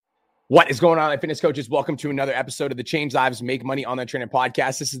What is going on, fitness coaches? Welcome to another episode of the Change Lives, Make Money Online Training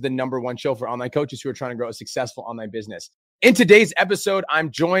Podcast. This is the #1 show for online coaches who are trying to grow a successful online business. In today's episode,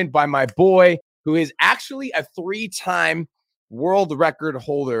 I'm joined by my boy, who is actually a 3-time world record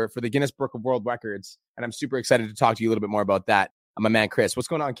holder for the Guinness Book of World Records. And I'm super excited to talk to you a little bit more about that. I'm my man, Chris. What's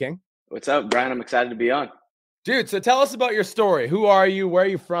going on, King? What's up, Brian? I'm excited to be on. Dude, so tell us about your story. Who are you? Where are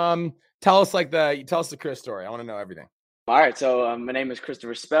you from? Tell us the Chris story. I want to know everything. All right. So my name is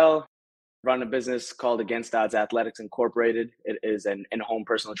Christopher Spell. Run a business called Against Odds Athletics Incorporated. It is an in-home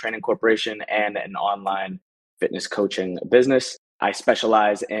personal training corporation and an online fitness coaching business. I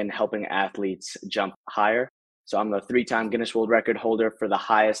specialize in helping athletes jump higher. So I'm the 3-time Guinness World Record holder for the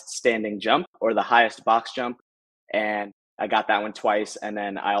highest standing jump or the highest box jump. And I got that one twice. And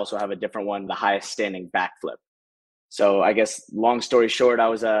then I also have a different one, the highest standing backflip. So I guess long story short, I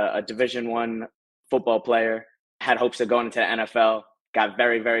was a Division I football player, had hopes of going into the NFL, got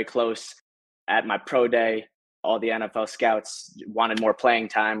very, very close. At my pro day, all the NFL scouts wanted more playing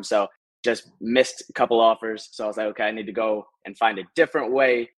time, so just missed a couple offers. So I was like, okay, I need to go and find a different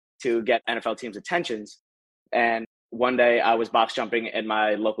way to get NFL teams' attentions. And one day I was box jumping at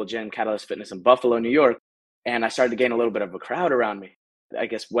my local gym, Catalyst Fitness in Buffalo, New York, and I started to gain a little bit of a crowd around me. I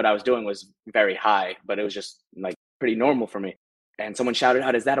guess what I was doing was very high, but it was just like pretty normal for me. And someone shouted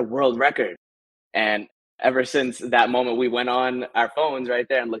out, "Is that a world record?" And ever since that moment, we went on our phones right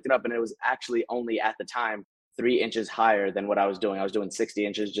there and looked it up, and it was actually only at the time 3 inches higher than what I was doing. I was doing 60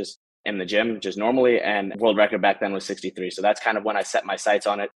 inches just in the gym, just normally, and world record back then was 63. So that's kind of when I set my sights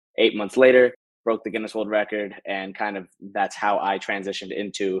on it. 8 months later, broke the Guinness World Record, and kind of that's how I transitioned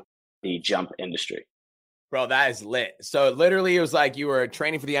into the jump industry. Bro, that is lit. So literally it was like you were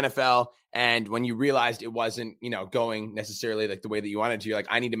training for the NFL, and when you realized it wasn't, going necessarily like the way that you wanted to, you're like,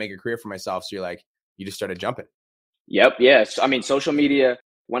 I need to make a career for myself. So you're like, you just started jumping. Yep. Yes. I mean, social media,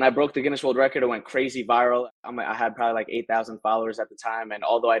 when I broke the Guinness World Record, it went crazy viral. I had probably like 8,000 followers at the time. And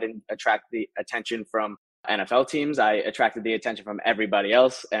although I didn't attract the attention from NFL teams, I attracted the attention from everybody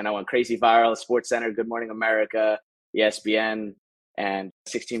else. And I went crazy viral. SportsCenter, Good Morning America, ESPN, and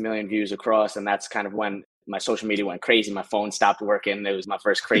 16 million views across. And that's kind of when my social media went crazy. My phone stopped working. It was my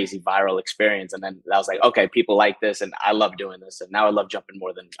first crazy viral experience. And then I was like, okay, people like this. And I love doing this. And now I love jumping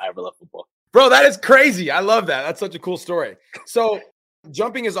more than I ever loved football. Bro, that is crazy. I love that. That's such a cool story. So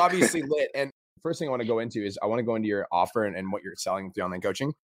jumping is obviously lit. And first thing I want to go into is I want to go into your offer and what you're selling with the online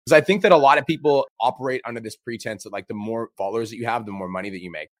coaching. Because I think that a lot of people operate under this pretense that like the more followers that you have, the more money that you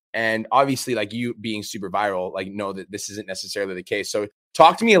make. And obviously like you being super viral, like know that this isn't necessarily the case. So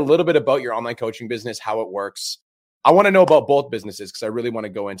talk to me a little bit about your online coaching business, how it works. I want to know about both businesses because I really want to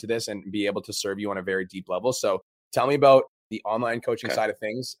go into this and be able to serve you on a very deep level. So tell me about the online coaching side of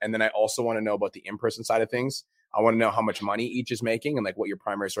things. And then I also want to know about the in-person side of things. I want to know how much money each is making and like what your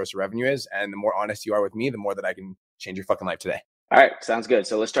primary source of revenue is. And the more honest you are with me, the more that I can change your fucking life today. All right. Sounds good.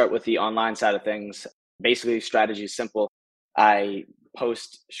 So let's start with the online side of things. Basically, strategy is simple. I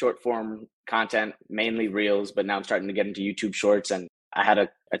post short form content, mainly reels, but now I'm starting to get into YouTube shorts. And I had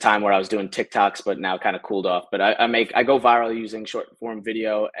a time where I was doing TikToks, but now kind of cooled off. But I go viral using short form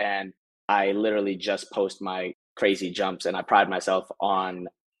video, and I literally just post my crazy jumps, and I pride myself on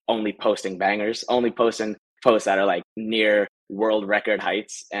only posting bangers, only posting posts that are like near world record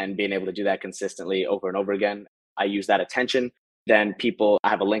heights, and being able to do that consistently over and over again. I use that attention. Then I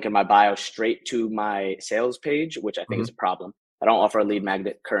have a link in my bio straight to my sales page, which I think is a problem. I don't offer a lead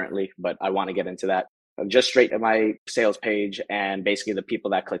magnet currently, but I want to get into that. Just straight to my sales page, and basically the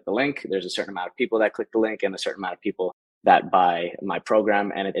people that click the link, there's a certain amount of people that click the link and a certain amount of people that buy my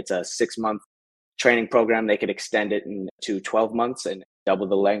program. And it's a 6-month training program. They could extend it to 12 months and double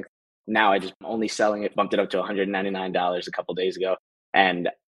the length. Now I just only selling it, bumped it up to $199 a couple days ago. And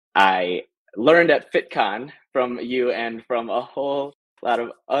I learned at FitCon from you and from a whole lot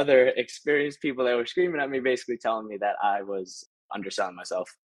of other experienced people that were screaming at me, basically telling me that I was underselling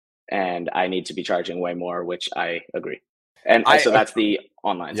myself and I need to be charging way more, which I agree. And so that's the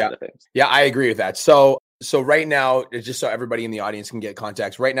online side of things. Yeah, I agree with that. So right now, just so everybody in the audience can get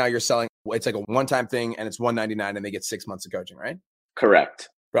context, right now you're selling, it's like a one-time thing and it's $199 and they get 6 months of coaching, right? Correct.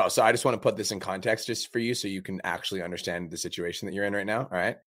 Bro, so I just want to put this in context just for you so you can actually understand the situation that you're in right now. All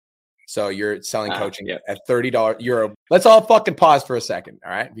right. So you're selling coaching at $30. Let's all fucking pause for a second.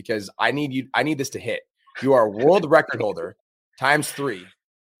 All right. Because I need this to hit. You are a world record holder times 3.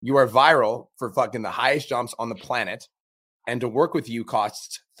 You are viral for fucking the highest jumps on the planet. And to work with you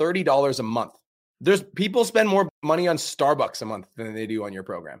costs $30 a month. There's people spend more money on Starbucks a month than they do on your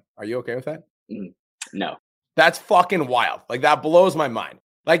program. Are you okay with that? No. That's fucking wild. Like that blows my mind.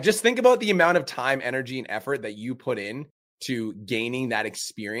 Like just think about the amount of time, energy, and effort that you put in to gaining that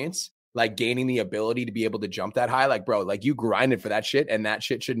experience like gaining the ability to be able to jump that high, like, bro, like you grinded for that shit, and that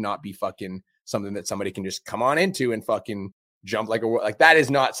shit should not be fucking something that somebody can just come on into and fucking jump like that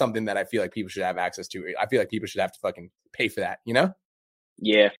is not something that I feel like people should have access to. I feel like people should have to fucking pay for that, you know?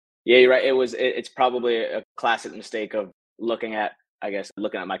 Yeah. Yeah, you're right. It's probably a classic mistake of looking at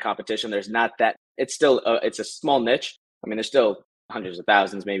my competition. There's not that, it's still, it's a small niche. I mean, there's still hundreds of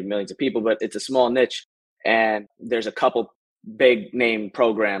thousands, maybe millions of people, but it's a small niche. And there's a couple big name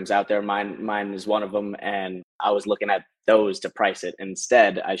programs out there. Mine is one of them. And I was looking at those to price it.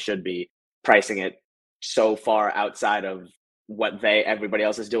 Instead, I should be pricing it so far outside of what everybody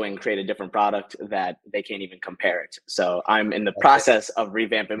else is doing, create a different product that they can't even compare it. So I'm in the process of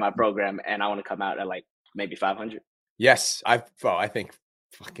revamping my program, and I want to come out at like maybe 500. Yes, I think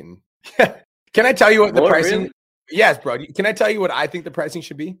fucking. Can I tell you what the pricing? Really? Yes, bro. Can I tell you what I think the pricing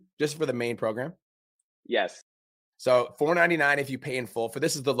should be just for the main program? Yes. So $499 if you pay in full. For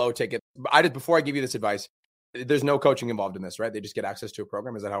this is the low ticket. Before I give you this advice, there's no coaching involved in this, right? They just get access to a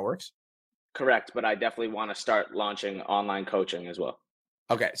program. Is that how it works? Correct, but I definitely want to start launching online coaching as well.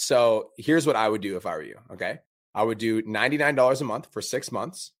 Okay, so here's what I would do if I were you, okay? I would do $99 a month for 6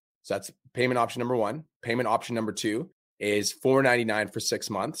 months. So that's payment option number 1. Payment option number 2 is $499 for 6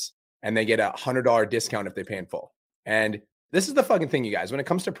 months, and they get a $100 discount if they pay in full. And this is the fucking thing, you guys. When it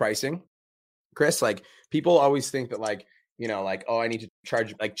comes to pricing, Chris, like people always think that like, you know, like, oh, I need to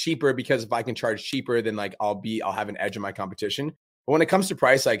charge like cheaper because if I can charge cheaper, then like I'll have an edge in my competition. But when it comes to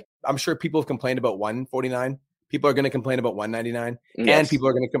price, like I'm sure people have complained about $149. People are going to complain about $199, and people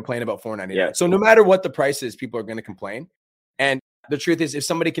are going to complain about $499. Yeah. So no matter what the price is, people are going to complain. And the truth is, if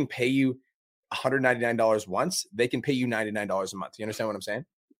somebody can pay you $199 once, they can pay you $99 a month. You understand what I'm saying?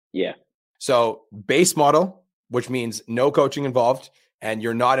 Yeah. So base model, which means no coaching involved, and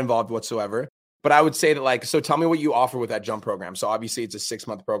you're not involved whatsoever. But I would say that like, so tell me what you offer with that jump program. So obviously it's a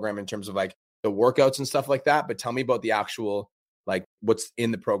 6-month program in terms of like the workouts and stuff like that. But tell me about the actual like what's in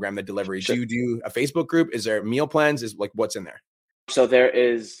the program, the delivery. Sure. Do you do a Facebook group? Is there meal plans? Is like what's in there? So there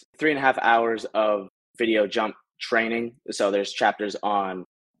is 3.5 hours of video jump training. So there's chapters on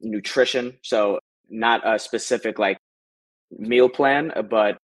nutrition. So not a specific like meal plan,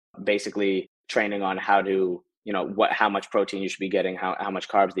 but basically training on how to, you know, how much protein you should be getting, how much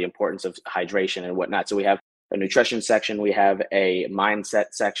carbs, the importance of hydration and whatnot. So we have a nutrition section, we have a mindset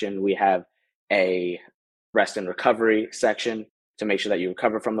section, we have a rest and recovery section to make sure that you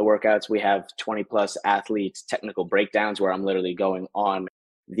recover from the workouts. We have 20 plus athletes technical breakdowns where I'm literally going on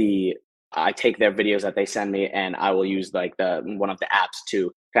I take their videos that they send me and I will use like one of the apps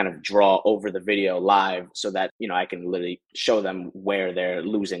to kind of draw over the video live so that, you know, I can literally show them where they're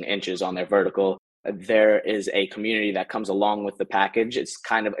losing inches on their vertical. There is a community that comes along with the package. It's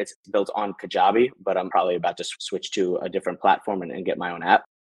built on Kajabi, but I'm probably about to switch to a different platform and get my own app.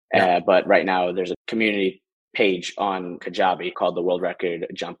 Yeah. But right now there's a community page on Kajabi called the World Record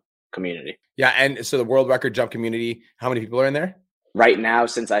Jump Community. Yeah. And so the World Record Jump Community, how many people are in there? Right now,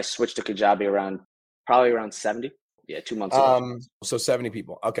 since I switched to Kajabi, probably around 70. Yeah, 2 months ago. So 70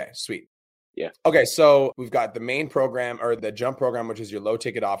 people. Okay, sweet. Yeah. Okay, so we've got the main program or the jump program, which is your low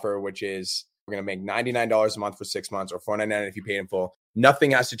ticket offer, which is we're going to make $99 a month for 6 months or $499 if you pay in full.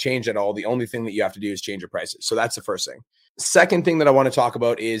 Nothing has to change at all. The only thing that you have to do is change your prices. So that's the first thing. Second thing that I want to talk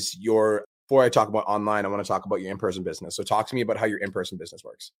about is before I talk about online, I want to talk about your in-person business. So talk to me about how your in-person business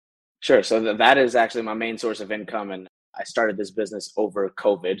works. Sure. So that is actually my main source of income. And I started this business over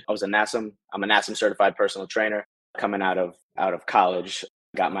COVID. I'm a NASM certified personal trainer coming out of college,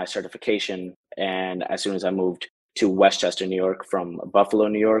 got my certification. And as soon as I moved to Westchester, New York from Buffalo,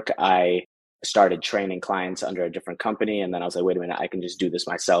 New York, I started training clients under a different company. And then I was like, wait a minute, I can just do this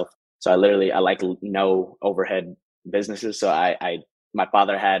myself. So I like no overhead businesses. So my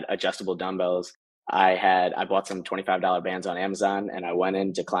father had adjustable dumbbells. I bought some $25 bands on Amazon and I went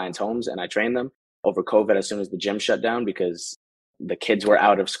into clients' homes and I trained them over COVID as soon as the gym shut down because the kids were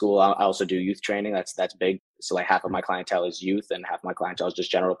out of school. I also do youth training. That's big. So like half of my clientele is youth and half of my clientele is just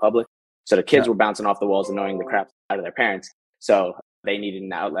general public. So the kids were bouncing off the walls, annoying the crap out of their parents. So they needed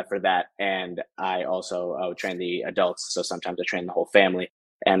an outlet for that. And I also train the adults. So sometimes I train the whole family.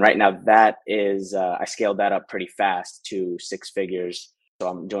 And right now that is, I scaled that up pretty fast to 6 figures. So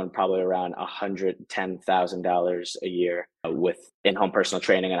I'm doing probably around $110,000 a year with in-home personal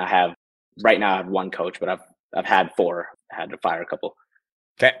training. And right now I have 1 coach, but I've had 4. I had to fire a couple.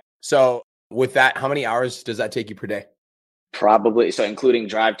 Okay. So with that, how many hours does that take you per day? Probably. So including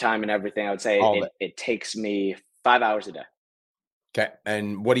drive time and everything, I would say it takes me 5 hours a day. Okay.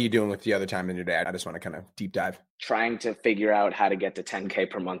 And what are you doing with the other time in your day? I just want to kind of deep dive. Trying to figure out how to get to 10K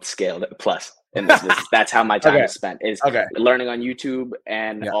per month scale plus in this business. That's how my time Okay. is spent, is Okay. learning on YouTube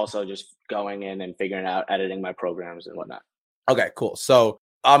and Yeah. also just going in and figuring out editing my programs and whatnot. Okay, cool. So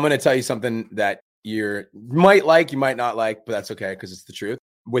I'm going to tell you something that you might like, you might not like, but that's okay because it's the truth.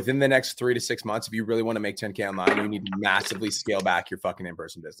 Within the next 3 to 6 months, if you really want to make 10K online, you need to massively scale back your fucking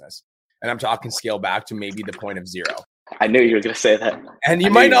in-person business. And I'm talking scale back to maybe the point of zero. I knew you were going to say that. And you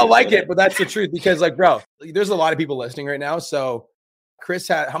might not like it, but that's the truth because like, bro, there's a lot of people listening right now. So Chris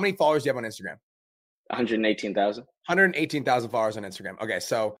how many followers do you have on Instagram? 118,000. 118,000 followers on Instagram. Okay.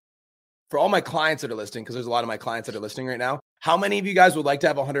 So for all my clients that are listening, because there's a lot of my clients that are listening right now, how many of you guys would like to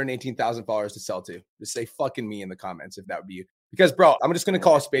have 118,000 followers to sell to? Just say fucking me in the comments if that would be you. Because, bro, I'm just going to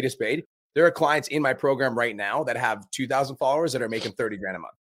call a spade a spade. There are clients in my program right now that have 2,000 followers that are making 30 grand a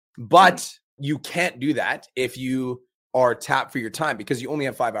month. But you can't do that if you are tapped for your time because you only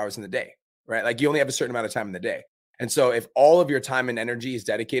have 5 hours in the day, right? Like you only have a certain amount of time in the day. And so if all of your time and energy is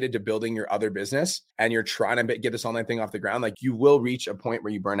dedicated to building your other business and you're trying to get this online thing off the ground, like you will reach a point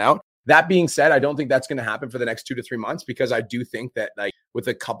where you burn out. That being said, I don't think that's going to happen for the next 2 to 3 months because I do think that like with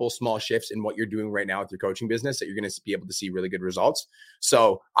a couple small shifts in what you're doing right now with your coaching business, that you're going to be able to see really good results.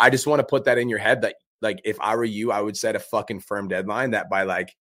 So I just want to put that in your head that like, if I were you, I would set a fucking firm deadline that by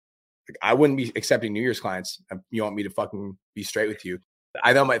like I wouldn't be accepting New Year's clients. You want me to fucking be straight with you.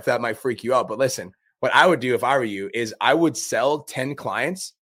 I know that might freak you out, but listen, what I would do if I were you is I would sell 10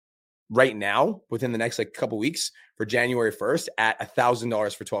 clients right now within the next like couple weeks for January 1st at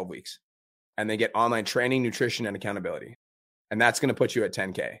 $1,000 for 12 weeks. And they get online training, nutrition, and accountability. And that's going to put you at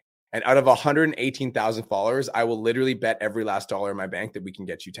 10K. And out of 118,000 followers, I will literally bet every last dollar in my bank that we can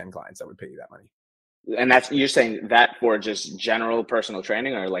get you 10 clients that would pay you that money. And you're saying that for just general personal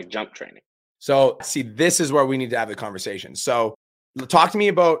training or like jump training? So see, this is where we need to have the conversation. So talk to me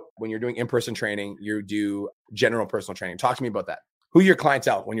about when you're doing in-person training, you do general personal training. Talk to me about that. Who are your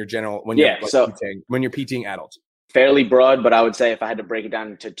clientele when you're PTing adults? Fairly broad, but I would say if I had to break it down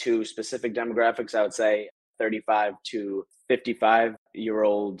into two specific demographics, I would say 35 to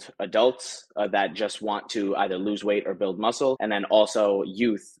 55-year-old adults that just want to either lose weight or build muscle. And then also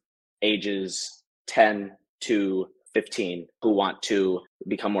youth ages 10 to 15 who want to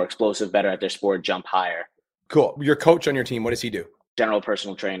become more explosive, better at their sport, jump higher. Cool. Your coach on your team, what does he do? General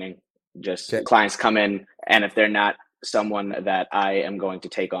personal training. Just clients come in, and if they're not someone that I am going to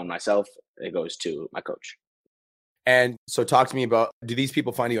take on myself, it goes to my coach. And so talk to me about, do these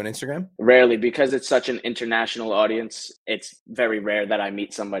people find you on Instagram? Rarely, because it's such an international audience. It's very rare that I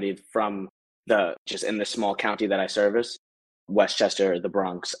meet somebody from just in the small county that I service, Westchester, the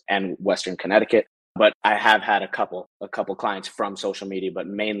Bronx, and Western Connecticut. But I have had a couple clients from social media, but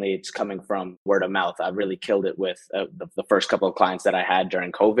mainly it's coming from word of mouth. I really killed it with the first couple of clients that I had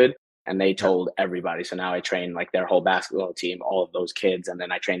during COVID, and they told everybody. So now I train like their whole basketball team, all of those kids, and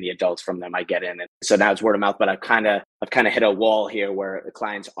then I train the adults from them. I get in, and so now it's word of mouth. But I've kind of hit a wall here where the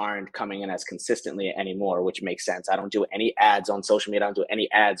clients aren't coming in as consistently anymore, which makes sense. I don't do any ads on social media. I don't do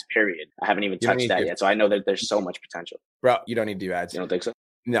any ads, period. I haven't even touched that yet. So I know that there's so much potential. Bro, you don't need to do ads. You don't think so?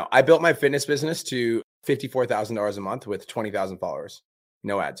 No, I built my fitness business to $54,000 a month with 20,000 followers.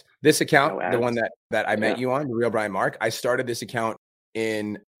 No ads. This account, the one that I met you on, the Real Brian Mark, I started this account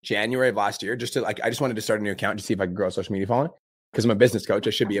in January of last year. I just wanted to start a new account to see if I could grow a social media following because I'm a business coach. I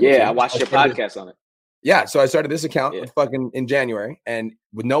should be able to. Yeah, I watched your podcast on it. Yeah, so I started this account fucking in January, and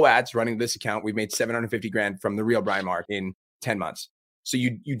with no ads running this account, we've made 750 grand from the Real Brian Mark in 10 months. So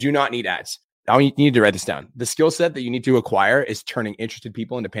you do not need ads. Now you need to write this down. The skill set that you need to acquire is turning interested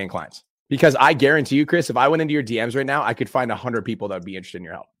people into paying clients. Because I guarantee you, Chris, if I went into your DMs right now, I could find 100 people that would be interested in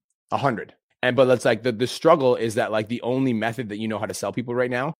your help. 100. But that's like the struggle is that like the only method that you know how to sell people right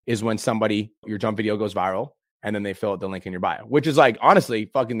now is when your jump video goes viral and then they fill out the link in your bio, which is like,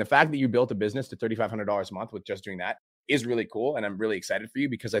 honestly, fucking the fact that you built a business to $3,500 a month with just doing that is really cool. And I'm really excited for you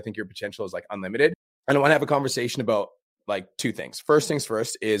because I think your potential is like unlimited. And I want to have a conversation about like two things. First things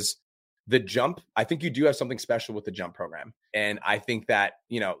first is the jump. I think you do have something special with the jump program. And I think that,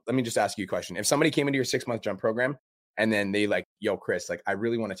 let me just ask you a question. If somebody came into your 6-month jump program and then they like, yo, Chris, like, I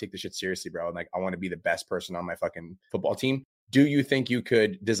really want to take this shit seriously, bro. And like, I want to be the best person on my fucking football team. Do you think you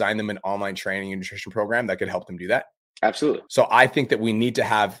could design them an online training and nutrition program that could help them do that? Absolutely. So I think that we need to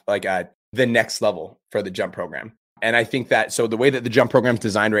have like the next level for the jump program. And I think that, so the way that the jump program is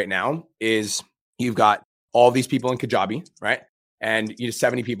designed right now is you've got all these people in Kajabi, right? And you have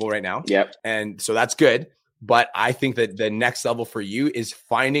 70 people right now. Yep. And so that's good. But I think that the next level for you is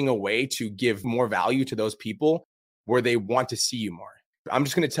finding a way to give more value to those people where they want to see you more. I'm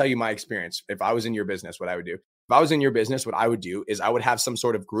just going to tell you my experience. If I was in your business, what I would do. If I was in your business, what I would do is I would have some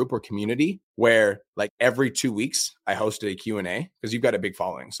sort of group or community where like every 2 weeks I hosted a Q&A, because you've got a big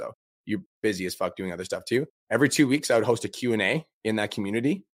following. So you're busy as fuck doing other stuff too. Every 2 weeks I would host a Q&A in that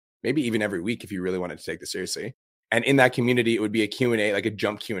community, maybe even every week if you really wanted to take this seriously. And in that community, it would be a Q&A, like a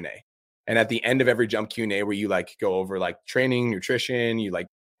jump Q&A. And at the end of every jump Q&A where you like go over like training, nutrition, you like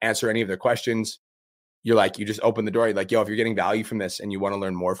answer any of their questions, you just open the door. You're like, yo, if you're getting value from this and you want to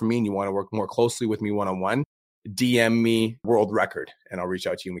learn more from me and you want to work more closely with me one-on-one, DM me world record and I'll reach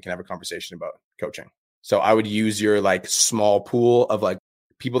out to you and we can have a conversation about coaching. So I would use your like small pool of like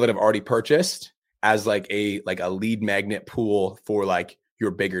people that have already purchased as like a lead magnet pool for like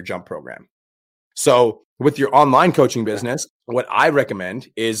your bigger jump program. So with your online coaching business, what I recommend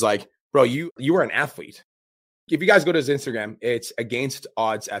is like, bro, you are an athlete. If you guys go to his Instagram, it's Against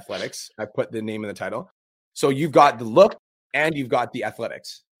Odds Athletics. I put the name in the title. So you've got the look and you've got the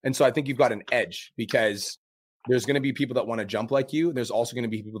athletics. And so I think you've got an edge because there's going to be people that want to jump like you. There's also going to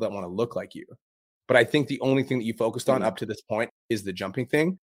be people that want to look like you. But I think the only thing that you focused on up to this point is the jumping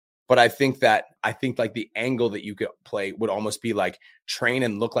thing. But I think like the angle that you could play would almost be like train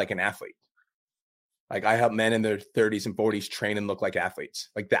and look like an athlete. Like I help men in their 30s and 40s train and look like athletes.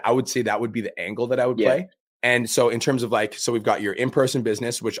 Like that, I would say that would be the angle that I would play. And so in terms of like, so we've got your in-person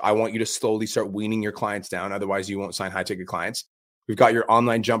business, which I want you to slowly start weaning your clients down. Otherwise you won't sign high ticket clients. We've got your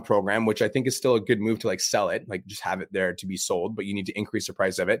online jump program, which I think is still a good move to like sell it, like just have it there to be sold, but you need to increase the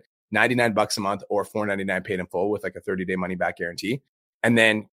price of it. $99 a month or $4.99 paid in full with like a 30-day money back guarantee. And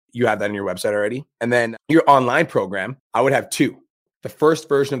then you have that on your website already. And then your online program, I would have two. The first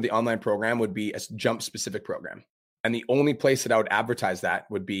version of the online program would be a jump specific program. And the only place that I would advertise that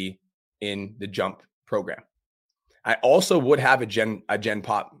would be in the jump program. I also would have a Gen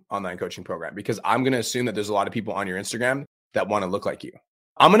Pop online coaching program because I'm going to assume that there's a lot of people on your Instagram that want to look like you.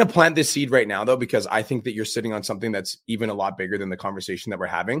 I'm going to plant this seed right now though, because I think that you're sitting on something that's even a lot bigger than the conversation that we're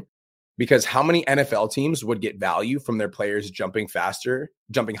having. Because how many NFL teams would get value from their players jumping faster,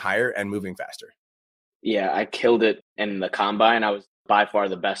 jumping higher and moving faster? Yeah, I killed it in the combine. I was by far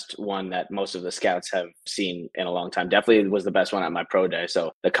the best one that most of the scouts have seen in a long time. Definitely was the best one at my pro day.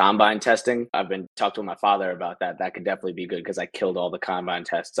 So the combine testing, I've been talking to my father about that. That could definitely be good because I killed all the combine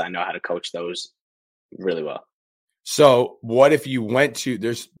tests. I know how to coach those really well. So what if you went to,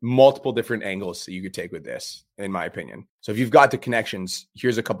 there's multiple different angles that you could take with this, in my opinion. So if you've got the connections,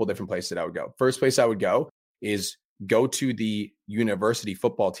 here's a couple different places that I would go. First place I would go is go to the university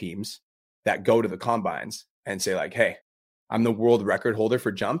football teams that go to the combines and say like, hey, I'm the world record holder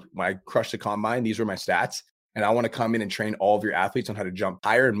for jump. When I crushed the combine, these were my stats. And I want to come in and train all of your athletes on how to jump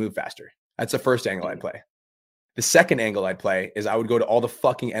higher and move faster. That's the first angle I'd play. The second angle I'd play is I would go to all the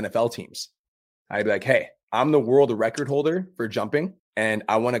fucking NFL teams. I'd be like, hey, I'm the world record holder for jumping. And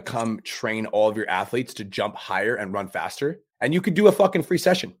I want to come train all of your athletes to jump higher and run faster. And you could do a fucking free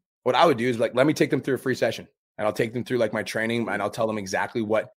session. What I would do is like, let me take them through a free session. And I'll take them through like my training and I'll tell them exactly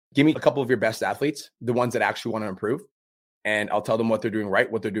give me a couple of your best athletes, the ones that actually want to improve. And I'll tell them what they're doing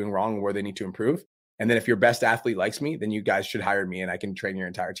right, what they're doing wrong, and where they need to improve. And then if your best athlete likes me, then you guys should hire me and I can train your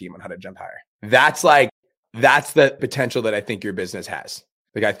entire team on how to jump higher. That's the potential that I think your business has.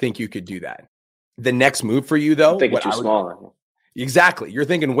 Like, I think you could do that. The next move for you though. I think it's too small. Exactly. You're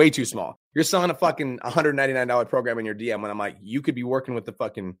thinking way too small. You're selling a fucking $199 program in your DM when I'm like, you could be working with the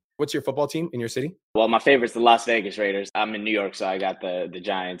fucking, what's your football team in your city? Well, my favorite's the Las Vegas Raiders. I'm in New York, so I got the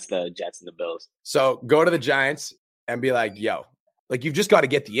Giants, the Jets, and the Bills. So go to the Giants and be like, yo, like you've just got to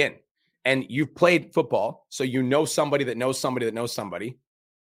get the in. And you've played football, so you know somebody that knows somebody that knows somebody.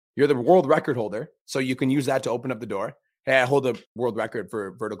 You're the world record holder, so you can use that to open up the door. Hey, I hold the world record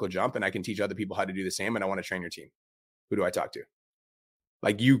for vertical jump, and I can teach other people how to do the same, and I want to train your team. Who do I talk to?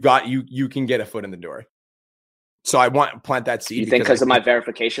 Like you can get a foot in the door. So I want to plant that seed. You think because of my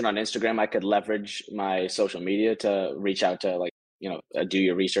verification on Instagram, I could leverage my social media to reach out to do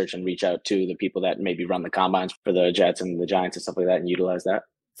your research and reach out to the people that maybe run the combines for the Jets and the Giants and stuff like that and utilize that?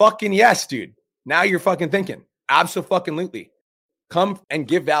 Fucking yes, dude. Now you're fucking thinking. Absolutely. Come and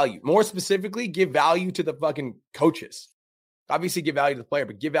give value. More specifically, give value to the fucking coaches. Obviously give value to the player,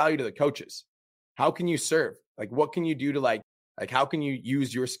 but give value to the coaches. How can you serve? Like, what can you do to like how can you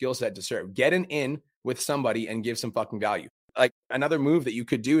use your skill set to serve? Get an in with somebody and give some fucking value. Like another move that you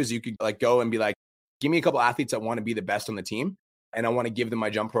could do is you could like go and be like, give me a couple athletes that want to be the best on the team. And I want to give them my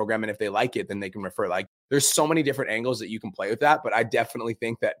jump program. And if they like it, then they can refer. Like there's so many different angles that you can play with that. But I definitely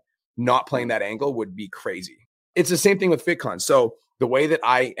think that not playing that angle would be crazy. It's the same thing with FitCon. So the way that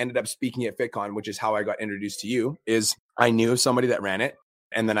I ended up speaking at FitCon, which is how I got introduced to you, is I knew somebody that ran it.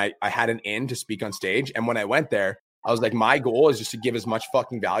 And then I had an in to speak on stage. And when I went there, I was like, my goal is just to give as much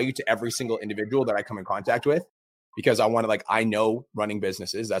fucking value to every single individual that I come in contact with. because I know running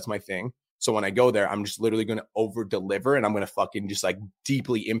businesses. That's my thing. So when I go there, I'm just literally going to over deliver and I'm going to fucking just like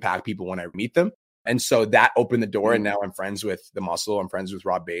deeply impact people when I meet them. And so that opened the door. And now I'm friends with The Muscle. I'm friends with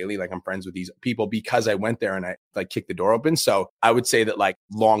Rob Bailey. Like I'm friends with these people because I went there and I like kicked the door open. So I would say that like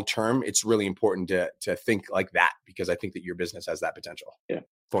long term, it's really important to think like that, because I think that your business has that potential. Yeah.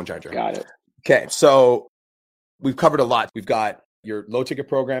 Phone charger. Got it. Okay. So we've covered a lot. We've got your low ticket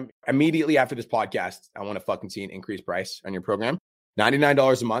program. Immediately after this podcast, I want to fucking see an increased price on your program.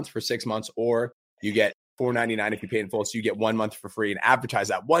 $99 a month for 6 months, or you get $4.99 if you pay in full. So you get 1 month for free, and advertise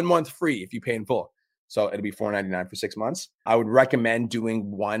that 1 month free if you pay in full. So it'll be $4.99 for 6 months. I would recommend doing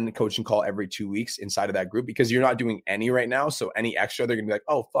one coaching call every 2 weeks inside of that group, because you're not doing any right now. So any extra, they're going to be like,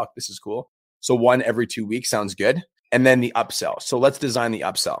 oh, fuck, this is cool. So one every 2 weeks sounds good. And then the upsell. So let's design the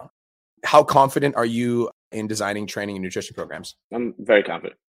upsell. How confident are you in designing training and nutrition programs? I'm very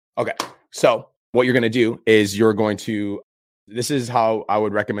confident. Okay. So what you're going to do is this is how I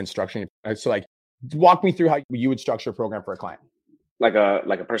would recommend structuring. So like, walk me through how you would structure a program for a client. Like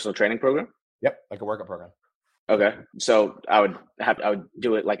a personal training program? Yep. Like a workout program. Okay. So I would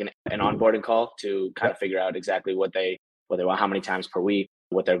do it like an onboarding call to kind of figure out exactly what they want, how many times per week,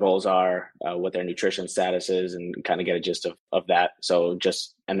 what their goals are, what their nutrition status is, and kind of get a gist of that. So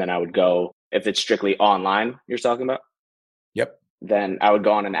and then I would go, if it's strictly online you're talking about. Yep. Then I would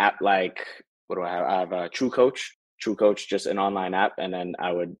go on an app like, what do I have? I have a True Coach, just an online app. And then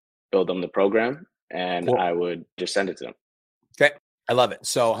I would build them the program and cool. I would just send it to them. Okay. I love it.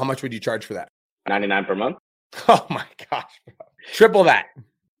 So how much would you charge for that? $99 per month. Oh my gosh. Bro. Triple that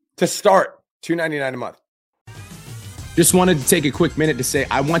to start. $299 a month. Just wanted to take a quick minute to say,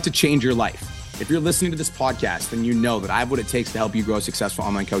 I want to change your life. If you're listening to this podcast, then you know that I have what it takes to help you grow a successful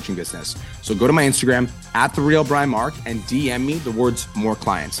online coaching business. So go to my Instagram @TheRealBrianMark and DM me the words "more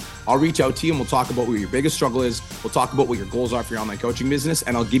clients." I'll reach out to you and we'll talk about what your biggest struggle is. We'll talk about what your goals are for your online coaching business,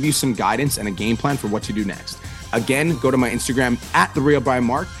 and I'll give you some guidance and a game plan for what to do next. Again, go to my Instagram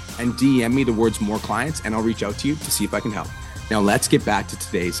 @TheRealBrianMark and DM me the words "more clients," and I'll reach out to you to see if I can help. Now let's get back to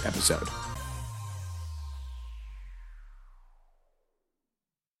today's episode.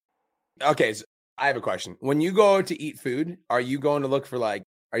 Okay, so I have a question. When you go to eat food, are you going to look for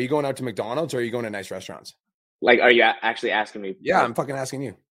are you going out to McDonald's or are you going to nice restaurants? Like, are you actually asking me? Yeah, I'm fucking asking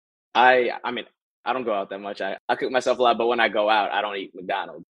you. I mean, I don't go out that much. I cook myself a lot, but when I go out, I don't eat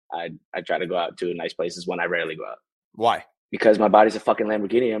McDonald's. I try to go out to nice places when I rarely go out. Why? Because my body's a fucking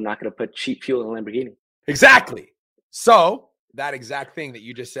Lamborghini. I'm not going to put cheap fuel in a Lamborghini. Exactly. So that exact thing that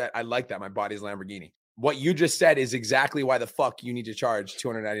you just said, I like that. My body's Lamborghini. What you just said is exactly why the fuck you need to charge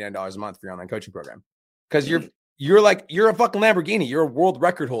 $299 a month for your online coaching program. Because you're a fucking Lamborghini. You're a world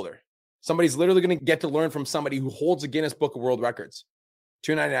record holder. Somebody's literally going to get to learn from somebody who holds a Guinness Book of World Records.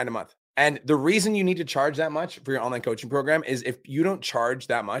 $299 a month. And the reason you need to charge that much for your online coaching program is if you don't charge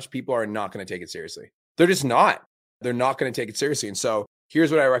that much, people are not going to take it seriously. They're just not. They're not going to take it seriously. And so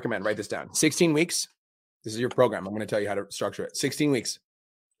here's what I recommend. Write this down. 16 weeks. This is your program. I'm going to tell you how to structure it. 16 weeks.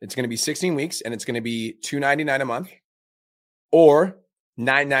 It's going to be 16 weeks and it's going to be $299 a month or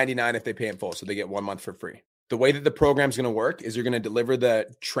 $999 if they pay in full. So they get 1 month for free. The way that the program is going to work is you're going to deliver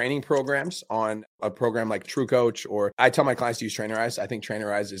the training programs on a program like True Coach, or I tell my clients to use Trainerize. I think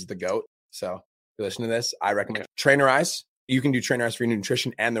Trainerize is the GOAT. So if you listen to this, I recommend Trainerize. You can do Trainerize for your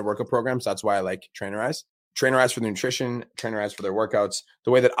nutrition and their workout programs. That's why I like Trainerize. Trainerize for the nutrition, Trainerize for their workouts.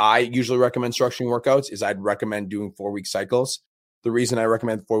 The way that I usually recommend structuring workouts is I'd recommend doing 4-week cycles. The reason I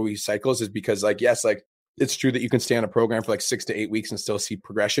recommend 4-week cycles is because it's true that you can stay on a program for 6 to 8 weeks and still see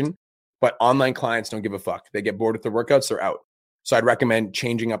progression, but online clients don't give a fuck. They get bored with their workouts, they're out. So I'd recommend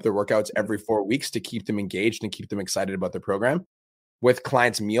changing up their workouts every 4 weeks to keep them engaged and keep them excited about their program. With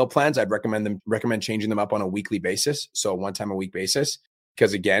clients' meal plans, I'd recommend changing them up on a weekly basis. So 1 time a week basis,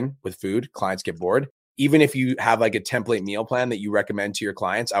 because again, with food, clients get bored. Even if you have a template meal plan that you recommend to your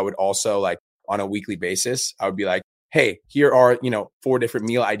clients, I would also on a weekly basis, I would be like, hey, here are, 4 different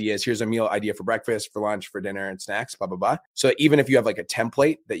meal ideas. Here's a meal idea for breakfast, for lunch, for dinner and snacks, blah, blah, blah. So even if you have a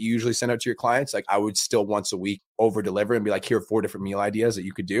template that you usually send out to your clients, I would still once a week over deliver and be like, here are 4 different meal ideas that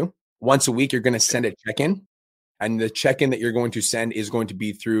you could do. Once a week, you're going to send a check-in, and the check-in that you're going to send is going to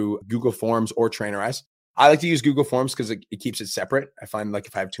be through Google Forms or Trainerize. I like to use Google Forms because it keeps it separate. I find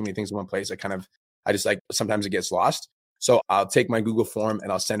if I have too many things in one place, sometimes it gets lost. So I'll take my Google form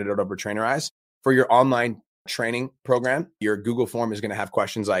and I'll send it out over Trainerize. For your online training program, your Google form is going to have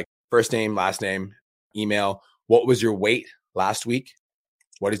questions like first name, last name, email. What was your weight last week?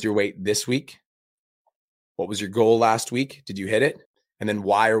 What is your weight this week? What was your goal last week? Did you hit it? And then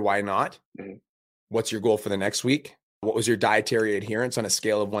why or why not? Mm-hmm. What's your goal for the next week? What was your dietary adherence on a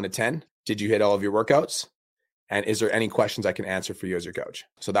scale of 1 to 10? Did you hit all of your workouts? And is there any questions I can answer for you as your coach?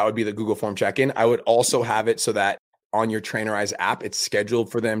 So that would be the Google Form check-in. I would also have it so that on your Trainerize app, it's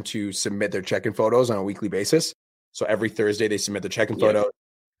scheduled for them to submit their check-in photos on a weekly basis. So every Thursday they submit the check-in photo,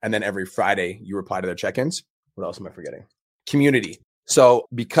 and then every Friday you reply to their check-ins. What else am I forgetting? Community. So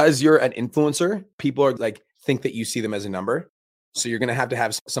because you're an influencer, people are like, think that you see them as a number. So you're going to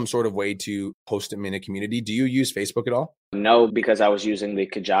have some sort of way to post them in a community. Do you use Facebook at all? No, because I was using the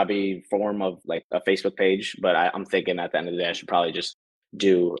Kajabi form of like a Facebook page, but I'm thinking at the end of the day, I should probably just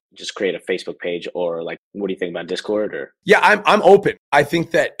create a Facebook page, or like, what do you think about Discord? Or yeah, I'm open. I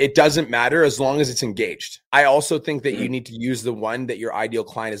think that it doesn't matter as long as it's engaged. I also think that you need to use the one that your ideal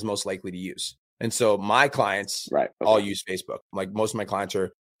client is most likely to use. And so my clients all use Facebook. Like most of my clients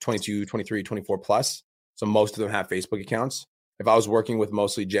are 22, 23, 24 plus. So most of them have Facebook accounts. If I was working with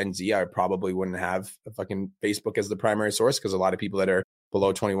mostly Gen Z, I probably wouldn't have a fucking Facebook as the primary source, because a lot of people that are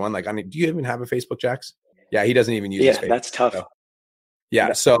below 21, like, I mean, do you even have a Facebook, Jax? Yeah, he doesn't even use Facebook. Yeah, that's tough. So, yeah,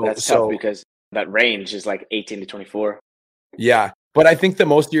 that's tough because that range is like 18 to 24. Yeah, but I think that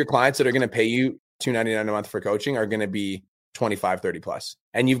most of your clients that are going to pay you $299 a month for coaching are going to be 25, 30 plus.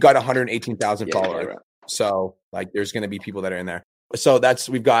 And you've got 118,000 followers. Right. So like there's going to be people that are in there. So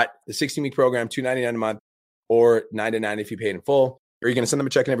we've got the 16-week program, $299 a month, or $999 if you pay it in full. Or you're going to send them a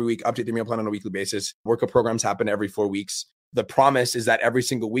check-in every week, update their meal plan on a weekly basis. Workout programs happen every 4 weeks. The promise is that every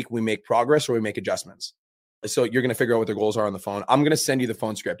single week we make progress or we make adjustments. So you're going to figure out what their goals are on the phone. I'm going to send you the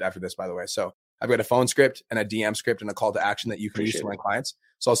phone script after this, by the way. So I've got a phone script and a DM script and a call to action that you can use to my clients.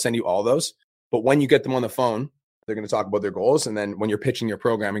 So I'll send you all those. But when you get them on the phone, they're going to talk about their goals. And then when you're pitching your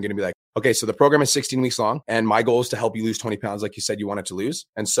program, you're going to be like, okay, so the program is 16 weeks long. And my goal is to help you lose 20 pounds like you said you wanted to lose.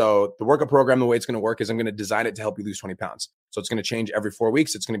 And so the workout program, the way it's going to work is I'm going to design it to help you lose 20 pounds. So it's going to change every 4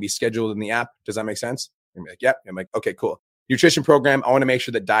 weeks. It's going to be scheduled in the app. Does that make sense? You're like, yep. I'm like, okay, cool. Nutrition program, I want to make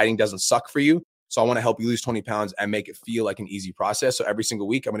sure that dieting doesn't suck for you. So I want to help you lose 20 pounds and make it feel like an easy process. So every single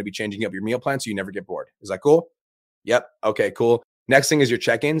week, I'm going to be changing up your meal plan so you never get bored. Is that cool? Yep. Okay, cool. Next thing is your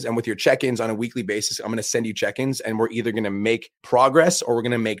check-ins. And with your check-ins on a weekly basis, I'm going to send you check-ins, and we're either going to make progress or we're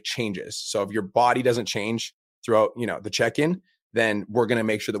going to make changes. So if your body doesn't change throughout, the check-in, then we're going to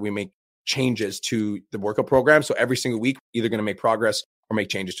make sure that we make changes to the workout program. So every single week, either going to make progress or make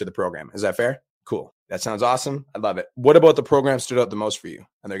changes to the program. Is that fair? Cool. That sounds awesome. I love it. What about the program stood out the most for you?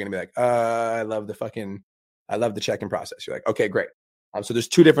 And they're going to be like, I love the check-in process. You're like, okay, great. So there's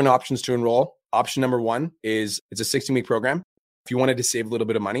 2 different options to enroll. Option number 1 is it's a 16-week program. If you wanted to save a little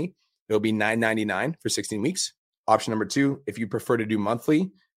bit of money, it'll be $999 for 16 weeks. Option number 2, if you prefer to do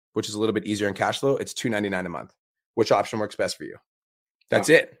monthly, which is a little bit easier in cash flow, it's $299 a month. Which option works best for you? That's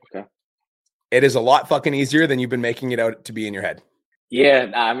it. Okay. It is a lot fucking easier than you've been making it out to be in your head.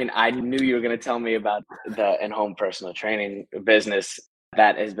 Yeah, I mean, I knew you were going to tell me about the in-home personal training business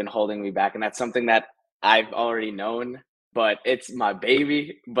that has been holding me back. And that's something that I've already known, but it's my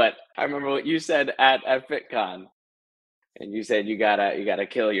baby. But I remember what you said at FitCon. And you said you gotta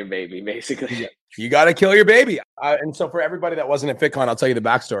kill your baby, basically. Yeah. You gotta kill your baby. And so for everybody that wasn't at FitCon, I'll tell you the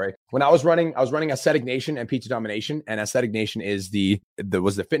backstory. When I was running Aesthetic Nation and PT Domination, and Aesthetic Nation is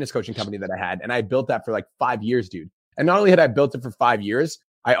was the fitness coaching company that I had, and I built that for like 5 years, dude. And not only had I built it for 5 years,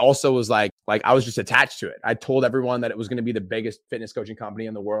 I also was like I was just attached to it. I told everyone that it was going to be the biggest fitness coaching company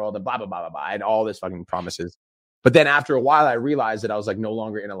in the world, and blah blah blah blah blah, and all this fucking promises. But then after a while, I realized that I was like no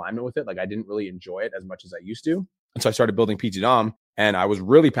longer in alignment with it. Like I didn't really enjoy it as much as I used to. And so I started building PT Dom, and I was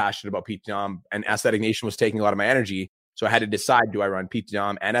really passionate about PT Dom, and Aesthetic Nation was taking a lot of my energy. So I had to decide, do I run PT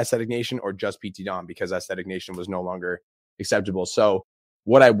Dom and Aesthetic Nation or just PT Dom, because Aesthetic Nation was no longer acceptable. So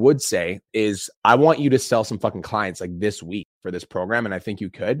what I would say is I want you to sell some fucking clients like this week for this program. And I think you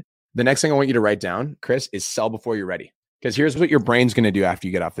could. The next thing I want you to write down, Chris, is sell before you're ready. Because here's what your brain's going to do after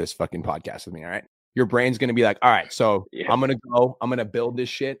you get off this fucking podcast with me. All right. Your brain's going to be like, all right, so I'm going to build this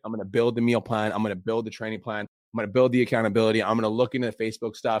shit. I'm going to build the meal plan. I'm going to build the training plan. I'm going to build the accountability. I'm going to look into the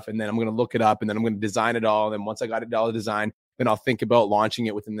Facebook stuff, and then I'm going to look it up, and then I'm going to design it all. And then once I got it all designed, then I'll think about launching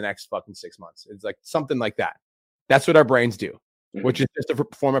it within the next fucking 6 months. It's like something like that. That's what our brains do, which is just a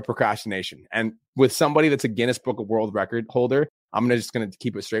form of procrastination. And with somebody that's a Guinness Book of World Record holder, I'm just going to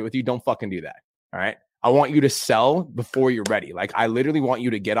keep it straight with you. Don't fucking do that. All right. I want you to sell before you're ready. Like I literally want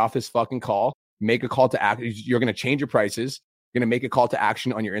you to get off this fucking call, make a call to action. You're going to change your prices. You're going to make a call to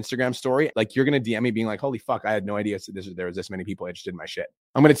action on your Instagram story. Like you're going to DM me being like, holy fuck, I had no idea there was this many people interested in my shit.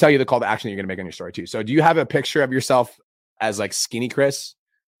 I'm going to tell you the call to action that you're going to make on your story too. So do you have a picture of yourself as like skinny Chris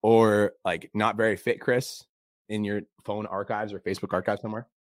or like not very fit Chris in your phone archives or Facebook archives somewhere?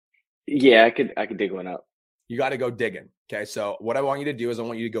 Yeah, I could dig one up. You got to go digging. Okay. So what I want you to do is I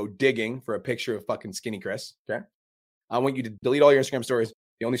want you to go digging for a picture of fucking skinny Chris. Okay. I want you to delete all your Instagram stories.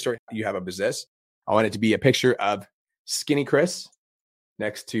 The only story you have up is this. I want it to be a picture of skinny Chris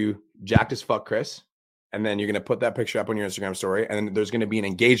next to jacked as fuck Chris. And then you're going to put that picture up on your Instagram story. And then there's going to be an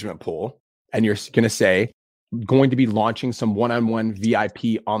engagement poll. And you're going to say, going to be launching some one-on-one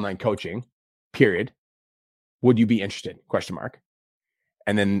VIP online coaching, period. Would you be interested? ?